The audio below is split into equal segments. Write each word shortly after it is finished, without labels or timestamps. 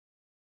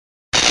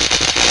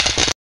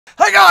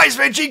Hi guys,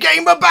 Veggie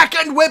Gamer back,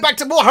 and we're back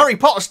to more Harry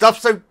Potter stuff.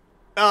 So,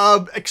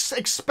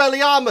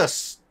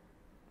 Expelliarmus,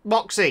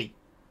 Moxie,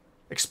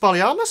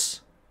 Expelliarmus?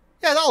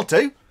 Yeah, that'll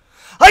do.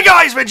 Hi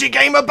guys, Veggie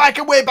Gamer back,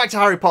 and we're back to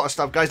Harry Potter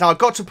stuff, guys. Now, I've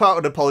got to put out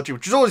an apology,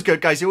 which is always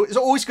good, guys. It's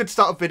always good to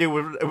start a video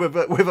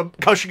with a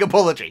gushing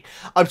apology.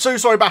 I'm so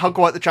sorry about how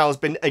quiet the channel's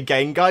been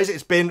again, guys.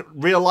 It's been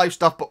real life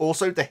stuff, but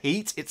also the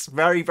heat. It's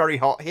very, very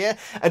hot here.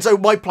 And so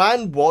my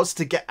plan was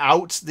to get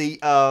out the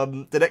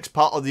next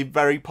part of the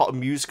Harry Potter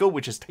musical,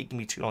 which has taken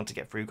me too long to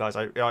get through, guys.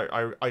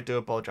 I do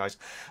apologize.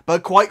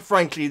 But quite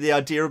frankly, the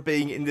idea of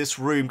being in this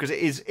room, because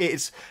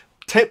it's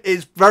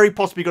very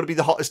possibly going to be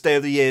the hottest day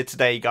of the year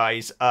today,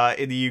 guys,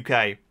 in the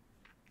UK.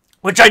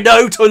 Which I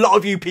know to a lot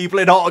of you people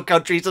in hotter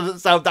countries doesn't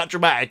sound that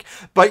dramatic,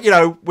 but, you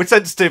know, we're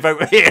sensitive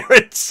over here,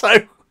 and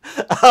so...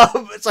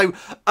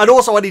 and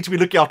also I need to be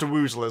looking after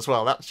Woozle as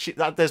well.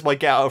 There's my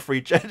get out of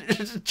free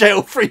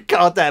jail free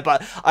card there,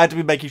 but I had to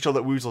be making sure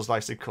that Woozle's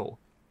nice and cool.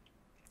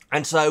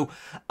 And so,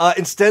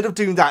 instead of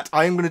doing that,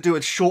 I am going to do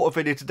a shorter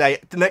video today.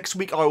 The next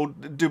week, I will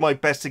do my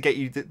best to get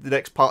you the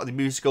next part of the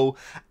musical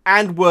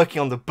and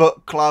working on the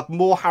book club,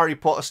 more Harry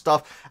Potter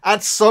stuff.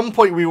 At some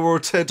point, we will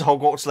return to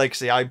Hogwarts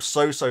Legacy. I'm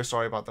so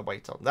sorry about the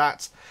wait on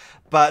that.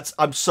 But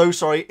I'm so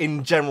sorry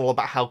in general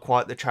about how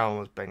quiet the channel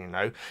has been, you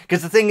know.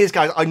 Because the thing is,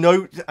 guys, I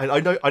know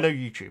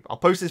YouTube. I'll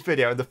post this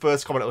video and the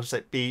first comment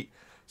will be,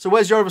 so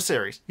where's your other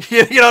series?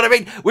 You know what I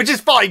mean? Which is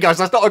fine, guys.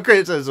 That's not a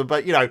criticism,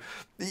 but you know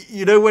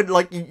when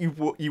like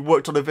you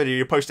worked on a video,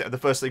 you post it, and the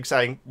first thing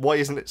saying, why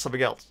isn't it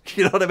something else?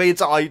 You know what I mean?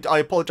 So I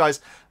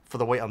apologise for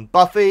the wait on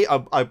Buffy.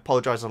 I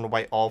apologise on the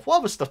wait of what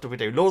other stuff do we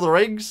do? Lord of the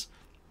Rings,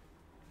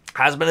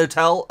 Hazbin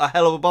Hotel, a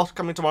hell of a boss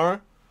coming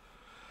tomorrow.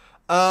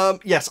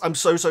 Yes, I'm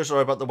so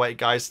sorry about the wait,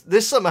 guys.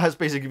 This summer has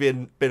basically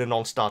been a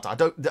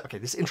non-starter. Okay,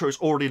 this intro is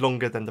already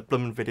longer than the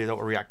bloomin' video that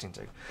we're reacting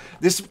to.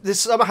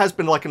 This summer has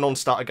been like a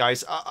non-starter,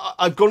 guys.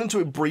 I've gone into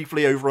it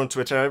briefly over on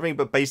Twitter and everything,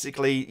 but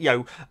basically, you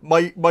know,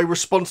 my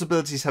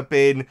responsibilities have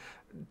been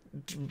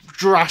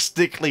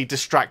drastically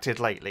distracted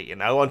lately, you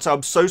know, and so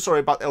I'm so sorry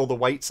about all the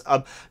waits.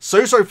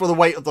 So sorry for the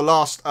wait of the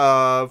last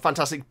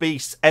Fantastic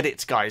Beasts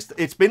edits, guys.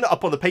 It's been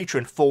up on the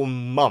Patreon for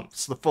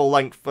months, the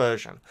full-length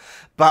version,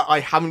 but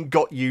I haven't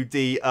got you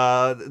the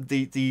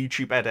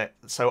YouTube edit,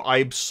 so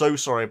I'm so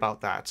sorry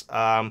about that.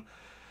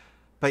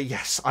 But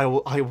yes, I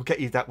will get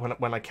you that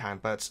when I can,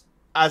 but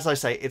as I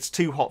say, it's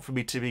too hot for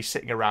me to be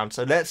sitting around,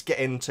 so let's get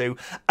into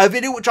a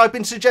video which I've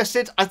been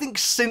suggested, I think,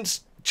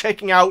 since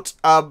checking out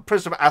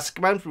Prisoner of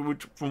Azkaban,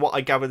 from what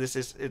I gather this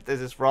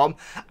is from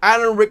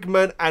Alan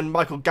Rickman and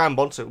Michael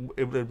Gambon, so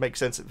it would make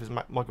sense if it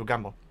was Michael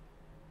Gambon.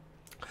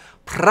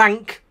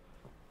 Prank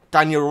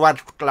Daniel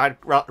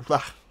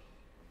Radcliffe.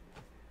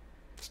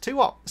 It's too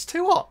hot. It's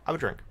too hot. Have a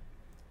drink.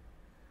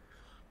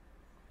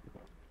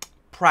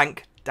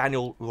 Prank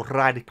Daniel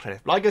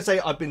Radcliffe. Like I say,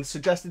 I've been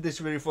suggesting this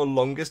video for the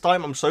longest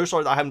time. I'm so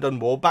sorry that I haven't done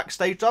more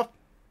backstage stuff.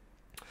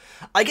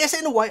 I guess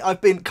in a way I've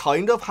been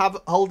kind of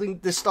holding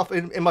this stuff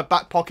in my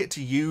back pocket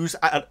to use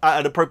at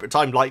an appropriate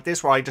time like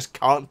this, where I just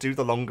can't do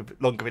the longer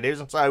videos.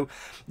 And so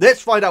let's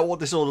find out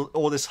what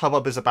all this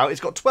hubbub is about. It's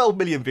got 12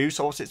 million views,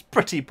 so obviously it's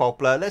pretty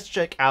popular. Let's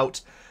check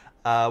out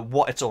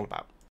what it's all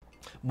about.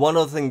 One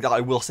other thing that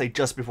I will say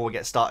just before we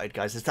get started,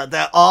 guys, is that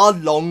there are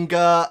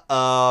longer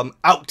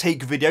outtake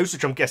videos,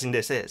 which I'm guessing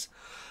this is.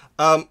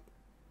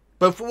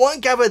 But from what I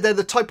gather, they're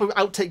the type of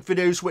outtake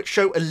videos which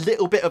show a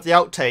little bit of the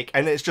outtake,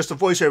 and it's just a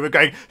voiceover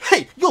going,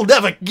 hey, you'll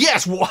never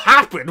guess what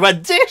happened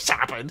when this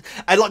happened!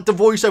 And like the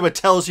voiceover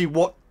tells you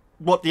what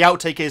the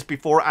outtake is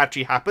before it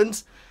actually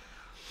happens.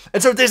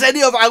 And so if there's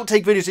any other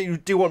outtake videos that you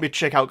do want me to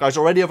check out, guys,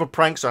 or any other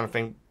pranks or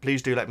anything,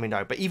 please do let me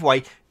know. But either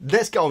way,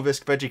 let's get on with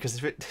this, Veggie, because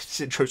this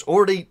intro's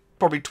already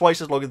probably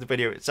twice as long as the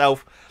video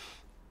itself.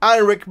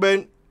 Alan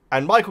Rickman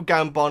and Michael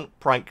Gambon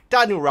prank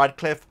Daniel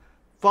Radcliffe.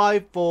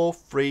 5, 4,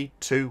 3,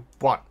 2,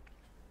 1.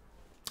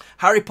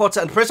 Harry Potter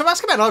and the Prisoner of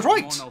Azkaban, I was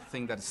right. The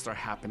thing that started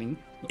happening,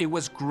 it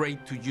was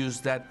great to use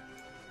that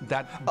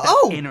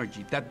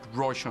energy, that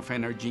rush of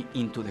energy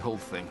into the whole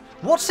thing.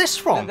 What's this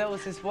from? There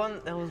was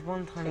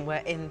one time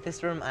where in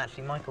this room,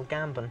 actually, Michael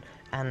Gambon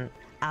and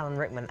Alan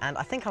Rickman, and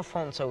I think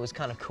Alfonso was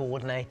kind of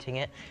coordinating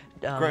it.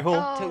 Great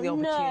Hall. Took the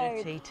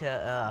opportunity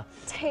to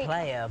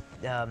play a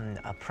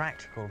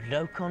practical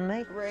joke on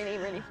me. Really,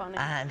 really funny.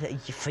 And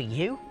for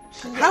you?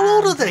 How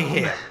old are they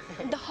here?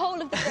 The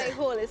whole of the Great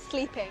Hall is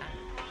sleeping.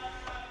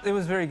 It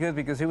was very good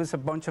because it was a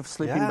bunch of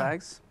sleeping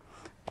bags,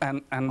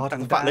 and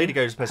the fat lady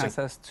goes missing. Asked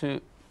us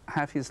to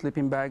have his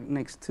sleeping bag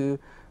next to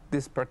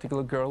this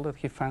particular girl that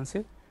he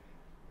fancied.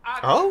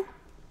 Oh?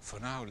 For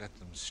now, let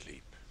them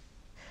sleep.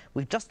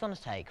 We've just done a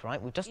take, right?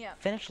 We've just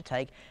finished a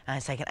take, and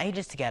it's taken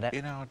ages to get it.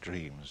 In our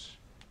dreams,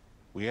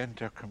 we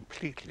enter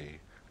completely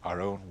our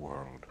own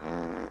world.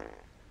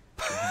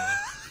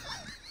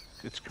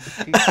 It's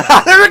completely.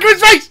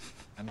 Rickman's face!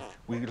 And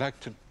we like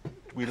to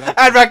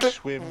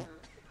swim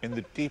in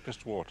the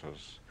deepest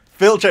waters.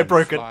 Filter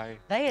broken.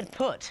 They had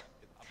put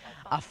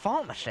a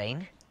fart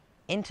machine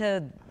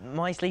into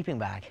my sleeping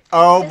bag.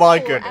 Oh my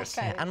This goodness.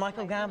 echo. And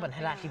Michael Gambon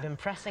had actually been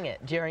pressing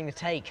it during the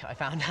take, I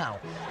found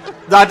out.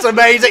 That's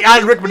amazing.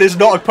 Alan Rickman is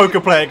not a poker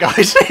player,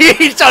 guys.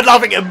 He started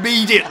laughing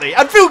immediately.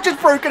 And Filch is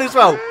broken as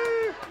well.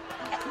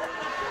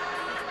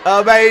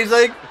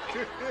 Amazing.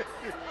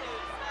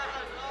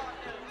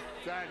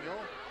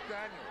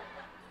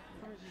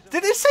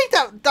 Did it say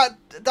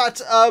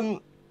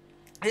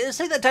did it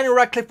say that Daniel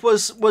Radcliffe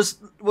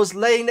was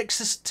laying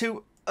next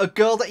to a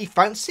girl that he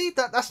fancied?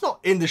 That's not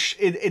in the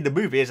in the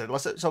movie, is it?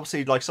 It's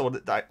obviously like someone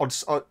that on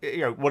you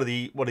know, one of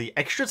the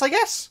extras, I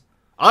guess.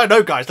 I don't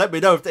know, guys. Let me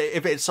know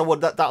if it's someone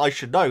that I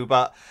should know.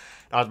 But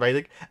that was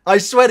amazing. I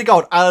swear to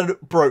God, Alan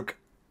broke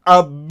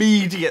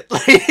immediately.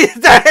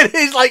 That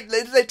is like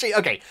literally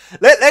okay.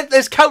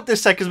 Let's count the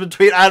seconds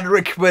between Alan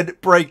Rickman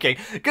breaking.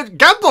 Because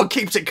Gambon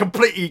keeps it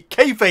completely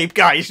kayfabe,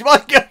 guys.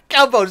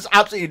 Gambon is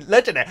absolutely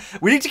legendary.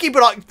 We need to keep it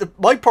like.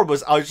 My problem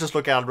was I was just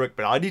looking at Alan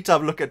Rickman. I need to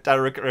have a look at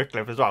Daniel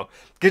Radcliffe as well.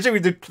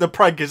 Considering the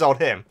prank is on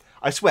him.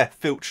 I swear,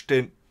 Filch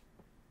didn't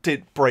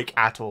break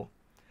at all.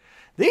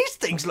 These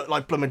things look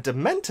like blooming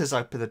Dementors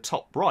up in the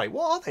top right.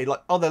 What are they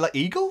like? Are they like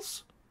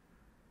eagles?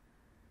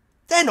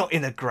 They're not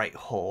in the Great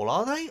Hall,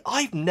 are they?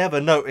 I've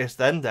never noticed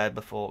them there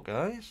before,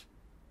 guys.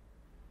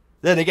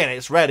 Then again,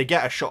 it's rare to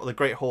get a shot of the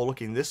Great Hall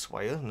looking this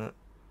way, isn't it?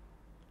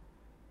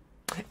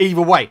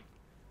 Either way.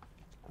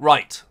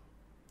 Right.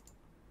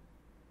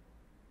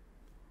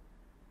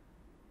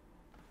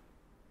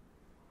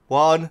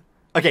 One.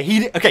 Okay,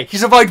 he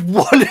survived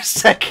 1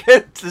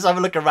 second. Let's have a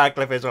look at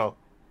Radcliffe as well.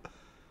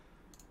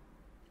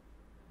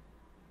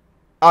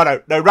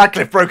 Oh no,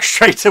 Radcliffe broke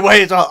straight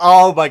away as well.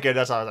 Oh my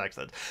goodness, that was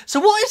excellent. So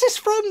what is this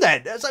from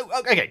then? So,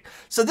 okay,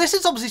 so this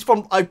is obviously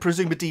from, I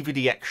presume, a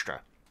DVD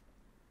extra.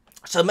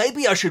 So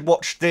maybe I should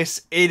watch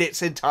this in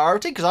its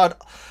entirety, because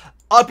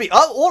I'd be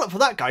all up for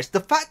that, guys.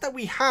 The fact that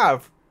we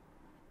have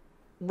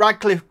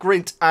Radcliffe,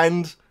 Grint,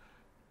 and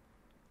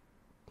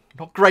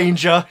not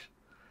Granger,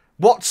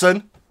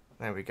 Watson.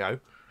 There we go,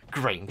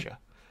 Granger.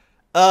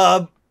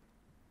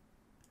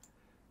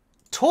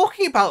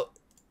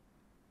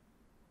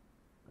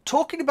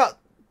 Talking about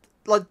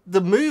like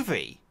the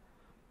movie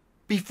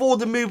before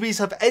the movies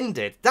have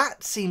ended,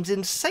 that seems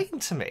insane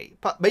to me.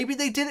 But maybe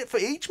they did it for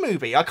each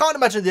movie. I can't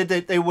imagine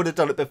they would have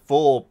done it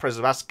before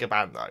Prison of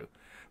Azkaban, though,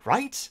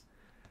 right?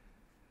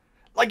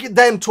 Like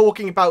them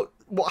talking about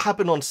what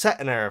happened on set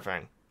and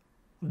everything.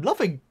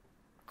 Loving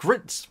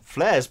Grint's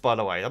flares, by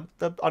the way. I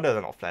know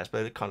they're not flares,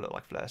 but they kind of look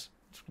like flares.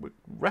 We're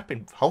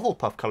repping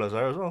Hufflepuff colours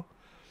there as well.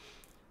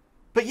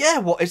 But yeah,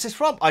 what is this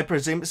from? I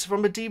presume it's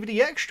from a DVD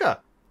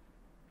extra.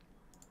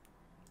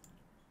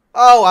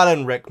 Oh,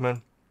 Alan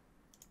Rickman.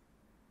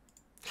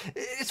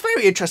 It's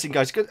very interesting,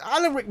 guys, because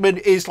Alan Rickman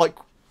is like,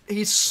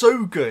 he's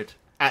so good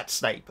at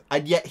Snape,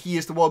 and yet he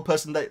is the one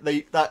person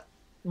that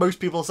most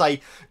people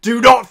say,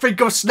 do not think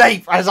of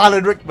Snape as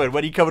Alan Rickman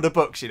when you cover the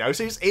books, you know?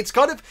 So it's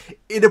kind of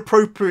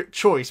inappropriate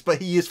choice,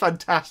 but he is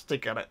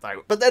fantastic at it,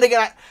 though. But then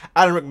again,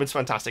 Alan Rickman's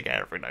fantastic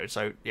at everything, though,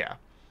 so yeah.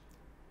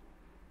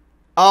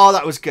 Oh,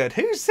 that was good.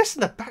 Who's this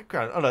in the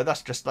background? Oh no,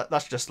 that's just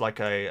like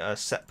a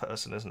set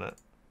person, isn't it?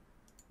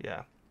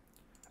 Yeah.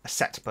 A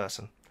set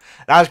person.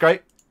 That was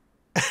great.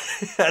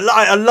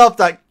 I love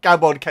that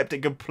Gambon kept it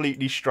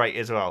completely straight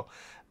as well.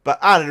 But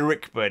Alan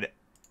Rickman...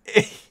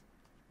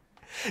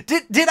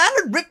 Did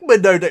Alan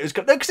Rickman know that it was...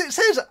 No, because it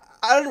says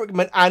Alan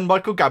Rickman and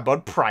Michael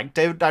Gambon pranked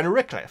Daniel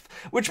Radcliffe.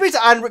 Which means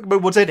that Alan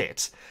Rickman was in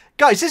it.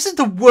 Guys, this is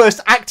the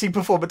worst acting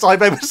performance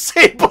I've ever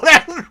seen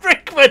by Alan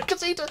Rickman.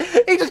 Because he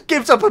just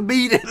gives up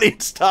immediately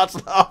and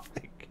starts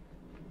laughing.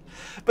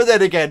 But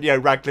then again, you know,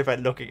 Radcliffe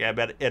ain't looking at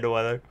him in a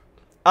way, though.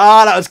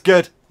 Ah, that was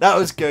good. That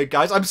was good,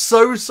 guys. I'm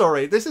so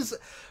sorry. This is...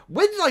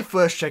 When did I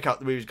first check out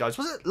the movies, guys?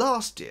 Was it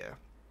last year?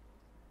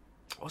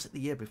 Or was it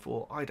the year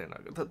before? I don't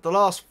know. The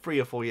last 3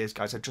 or 4 years,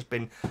 guys, have just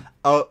been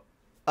a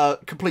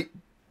complete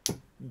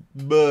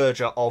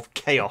merger of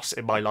chaos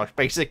in my life,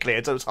 basically.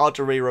 And so it's hard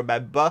to really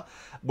remember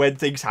when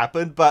things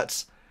happened.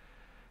 But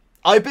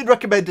I've been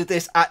recommended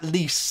this at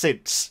least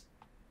since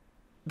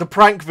the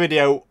prank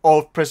video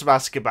of Prison of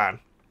Azkaban.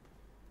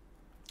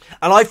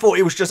 And I thought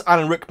it was just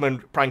Alan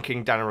Rickman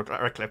pranking Daniel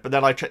Radcliffe, but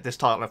then I checked this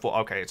title and I thought,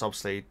 okay, it's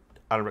obviously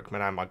Alan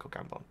Rickman and Michael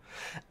Gambon.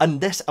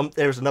 And this,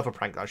 there's another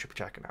prank that I should be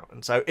checking out.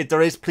 And so if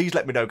there is, please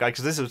let me know, guys,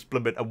 because this is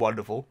blooming and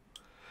wonderful.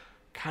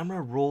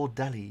 Camera Raw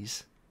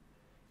Dailies.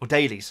 Or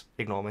Dailies,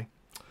 ignore me.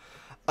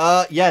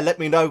 Yeah, let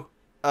me know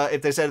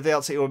if there's anything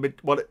else that you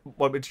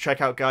want me to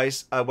check out,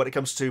 guys, when it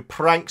comes to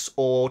pranks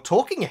or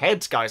talking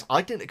heads, guys.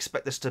 I didn't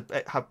expect this to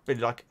have been,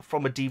 like,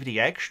 from a DVD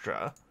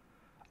extra.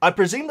 I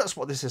presume that's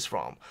what this is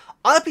from.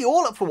 I'd be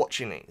all up for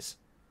watching these.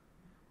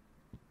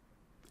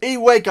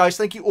 Anyway, guys,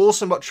 thank you all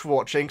so much for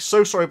watching.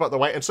 So sorry about the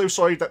wait, and so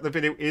sorry that the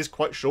video is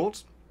quite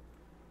short.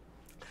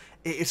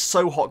 It is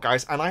so hot,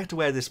 guys, and I have to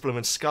wear this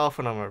blooming scarf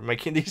when I'm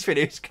making these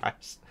videos,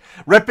 guys.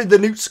 Repping the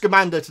Newt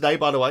Scamander today,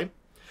 by the way.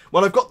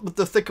 Well, I've got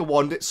the thicker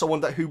wand. It's someone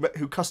that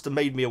who custom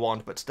made me a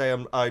wand, but today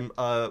I'm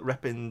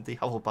repping the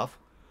Hufflepuff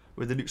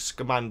with the Newt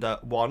Scamander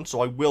wand. So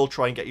I will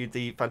try and get you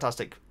the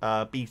Fantastic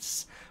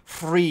Beasts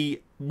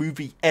free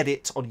movie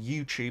edit on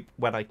YouTube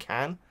when I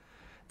can.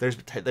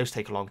 those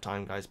take a long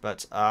time, guys.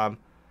 But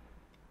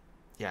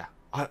yeah.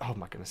 Oh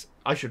my goodness.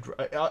 I should.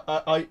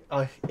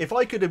 If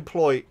I could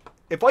employ,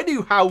 if I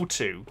knew how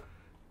to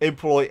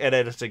employ an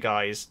editor,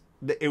 guys,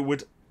 it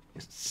would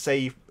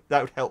save.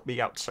 That would help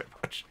me out so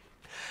much.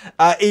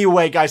 Either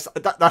way, guys,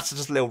 that's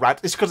just a little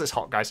rant. It's because it's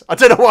hot, guys. I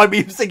don't know what I'm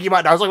even thinking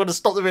about now, so I'm going to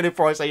stop the video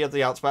before I say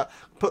anything else, but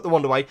put the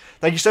one away.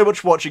 Thank you so much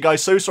for watching,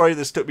 guys. So sorry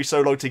this took me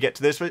so long to get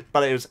to this,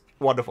 but it was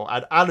wonderful.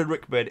 And Alan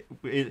Rickman,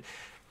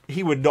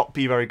 he would not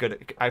be very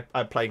good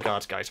at playing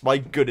cards, guys. My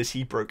goodness,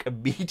 he broke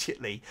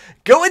immediately.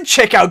 Go and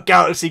check out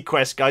Galaxy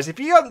Quest, guys. If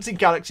you haven't seen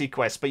Galaxy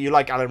Quest, but you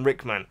like Alan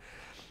Rickman,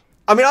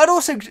 I mean, I'd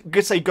also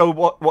say go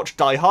watch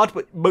Die Hard,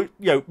 but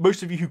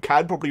most of you who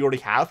can probably already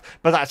have.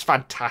 But that's a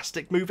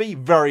fantastic movie,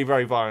 very,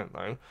 very violent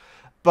though.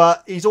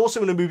 But he's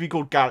also in a movie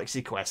called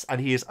Galaxy Quest, and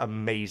he is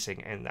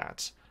amazing in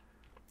that.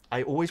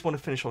 I always want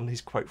to finish on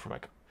his quote from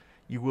like,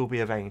 "You will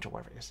be avenged," or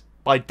whatever it is.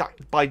 By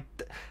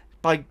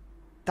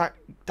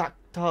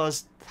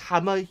Dactar's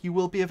hammer, you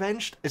will be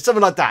avenged. It's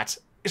something like that.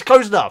 It's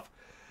close enough.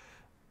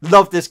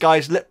 Love this,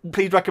 guys.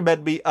 Please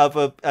recommend me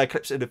other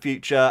clips in the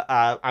future.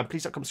 And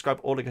please don't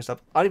subscribe, all the good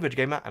stuff. I'm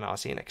VEGGIEKNIGHTS, and I'll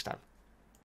see you next time.